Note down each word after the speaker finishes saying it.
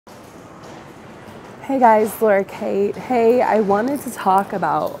Hey guys, Laura Kate. Hey, I wanted to talk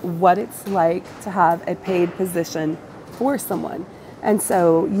about what it's like to have a paid position for someone. And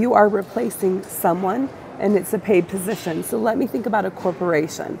so you are replacing someone and it's a paid position. So let me think about a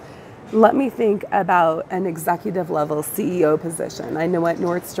corporation. Let me think about an executive level CEO position. I know at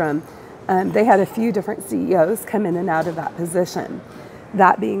Nordstrom, they had a few different CEOs come in and out of that position.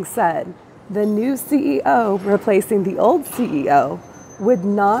 That being said, the new CEO replacing the old CEO would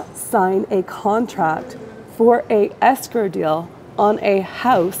not sign a contract for a escrow deal on a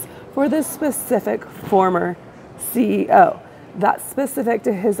house for the specific former CEO. That's specific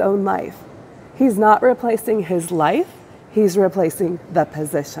to his own life. He's not replacing his life, he's replacing the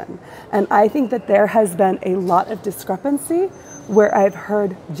position. And I think that there has been a lot of discrepancy where I've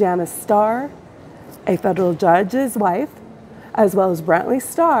heard Janice Starr, a federal judge's wife, as well as Brantley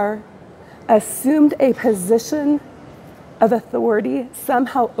Starr, assumed a position of authority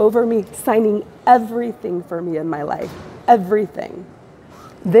somehow over me, signing everything for me in my life, everything.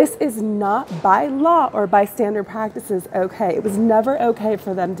 This is not by law or by standard practices okay. It was never okay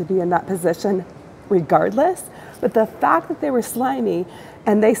for them to be in that position regardless, but the fact that they were slimy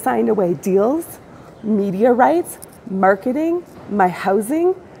and they signed away deals, media rights, marketing, my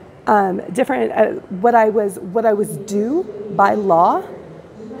housing, what I was due by law,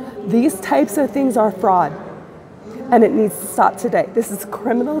 these types of things are fraud. And it needs to stop today. This is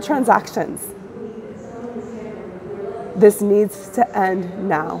criminal transactions. This needs to end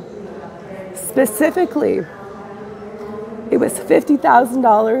now. Specifically, it was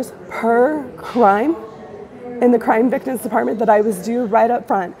 $50,000 per crime in the crime victims department that I was due right up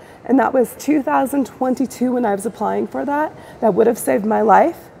front. And that was 2022 when I was applying for that. That would have saved my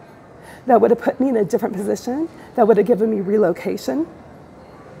life. That would have put me in a different position. That would have given me relocation.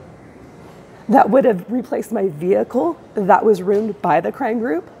 That would have replaced my vehicle that was ruined by the crime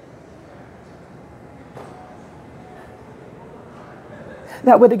group.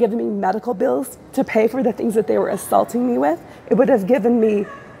 That would have given me medical bills to pay for the things that they were assaulting me with. It would have given me,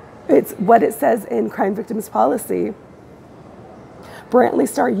 it's what it says in crime victims policy. Brantley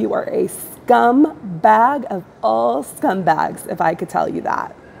Starr, you are a scumbag of all scumbags, if I could tell you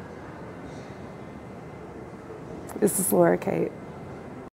that. This is Laura Kate.